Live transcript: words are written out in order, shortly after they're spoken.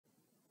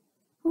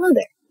Hello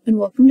there, and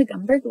welcome to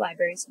Gumberg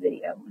Library's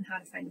video on how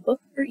to find a book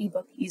or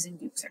ebook using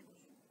DuqSearch.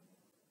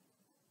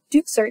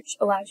 DuqSearch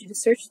allows you to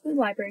search the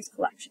library's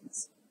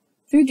collections.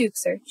 Through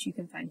DuqSearch, you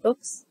can find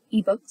books,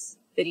 ebooks,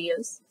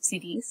 videos,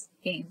 CDs,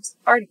 games,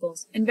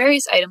 articles, and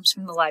various items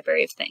from the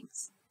library of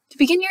things. To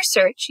begin your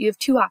search, you have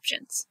two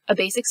options, a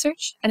basic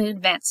search and an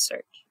advanced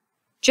search.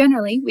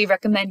 Generally, we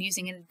recommend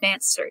using an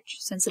advanced search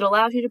since it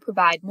allows you to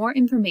provide more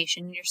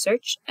information in your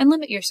search and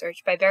limit your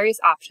search by various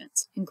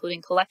options,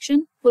 including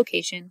collection,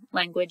 location,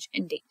 language,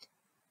 and date.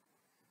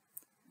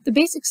 The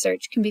basic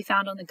search can be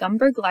found on the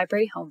Gumberg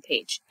Library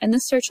homepage, and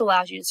this search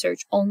allows you to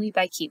search only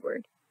by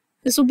keyword.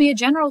 This will be a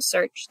general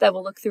search that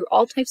will look through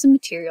all types of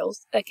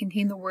materials that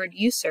contain the word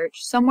you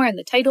search somewhere in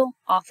the title,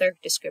 author,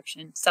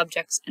 description,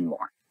 subjects, and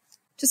more.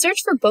 To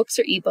search for books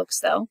or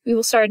ebooks, though, we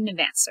will start an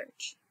advanced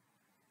search.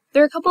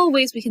 There are a couple of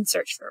ways we can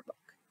search for a book.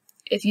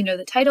 If you know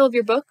the title of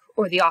your book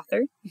or the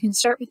author, you can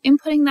start with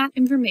inputting that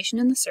information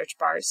in the search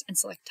bars and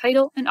select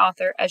title and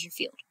author as your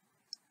field.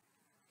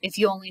 If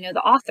you only know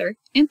the author,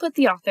 input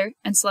the author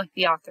and select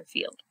the author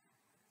field.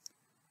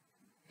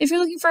 If you're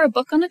looking for a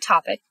book on a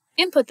topic,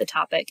 input the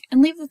topic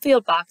and leave the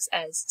field box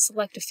as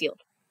select a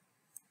field.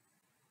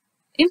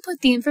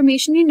 Input the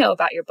information you know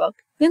about your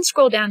book, then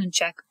scroll down and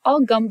check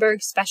all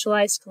Gumberg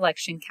Specialized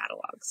Collection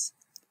catalogs.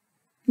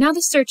 Now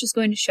this search is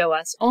going to show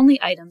us only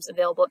items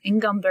available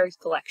in Gumberg's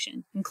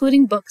collection,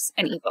 including books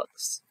and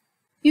ebooks.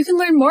 You can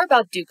learn more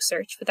about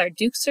DuqSearch with our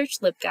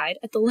DuqSearch LibGuide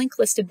at the link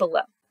listed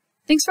below.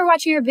 Thanks for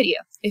watching our video.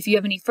 If you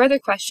have any further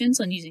questions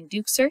on using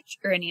DuqSearch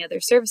or any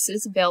other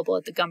services available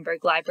at the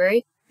Gumberg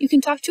Library, you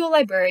can talk to a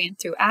librarian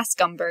through Ask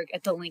Gumberg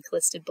at the link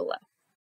listed below.